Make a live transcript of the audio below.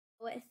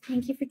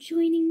Thank you for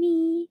joining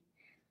me.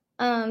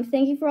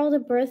 Thank you for all the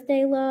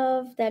birthday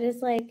love. That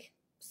is like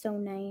so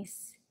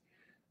nice.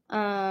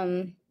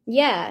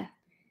 Yeah.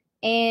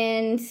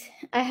 And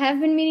I have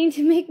been meaning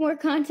to make more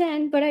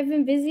content, but I've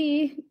been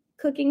busy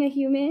cooking a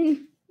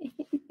human.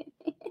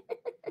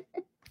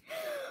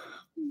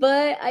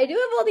 But I do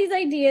have all these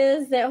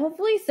ideas that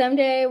hopefully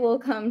someday will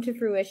come to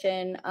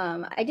fruition.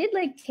 I did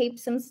like tape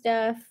some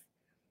stuff.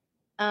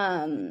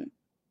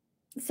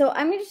 So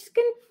I'm just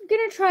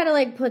gonna try to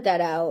like put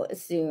that out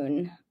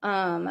soon.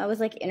 I was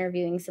like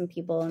interviewing some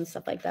people and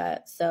stuff like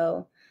that.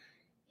 So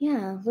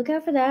yeah, look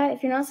out for that.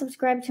 If you're not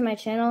subscribed to my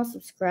channel,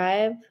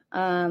 subscribe.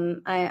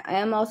 I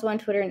am also on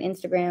Twitter and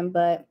Instagram,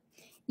 but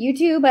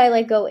YouTube I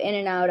like go in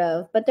and out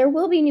of. But there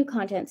will be new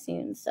content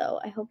soon, so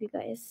I hope you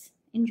guys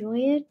enjoy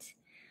it.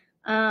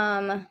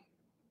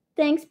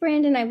 Thanks,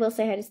 Brandon. I will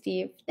say hi to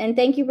Steve, and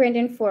thank you,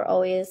 Brandon, for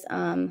always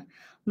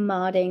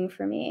modding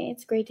for me.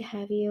 It's great to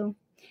have you.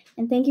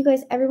 And thank you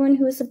guys, everyone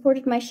who has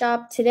supported my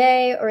shop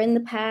today or in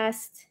the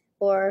past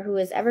or who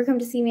has ever come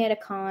to see me at a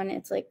con.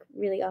 It's like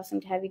really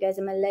awesome to have you guys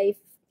in my life.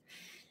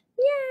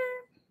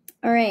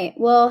 Yeah. All right.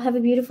 Well, have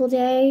a beautiful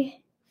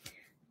day.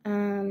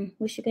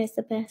 Wish you guys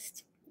the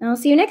best. And I'll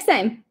see you next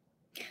time.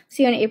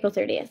 See you on April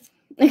 30th.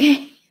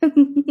 Okay.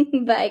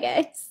 Bye,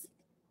 guys.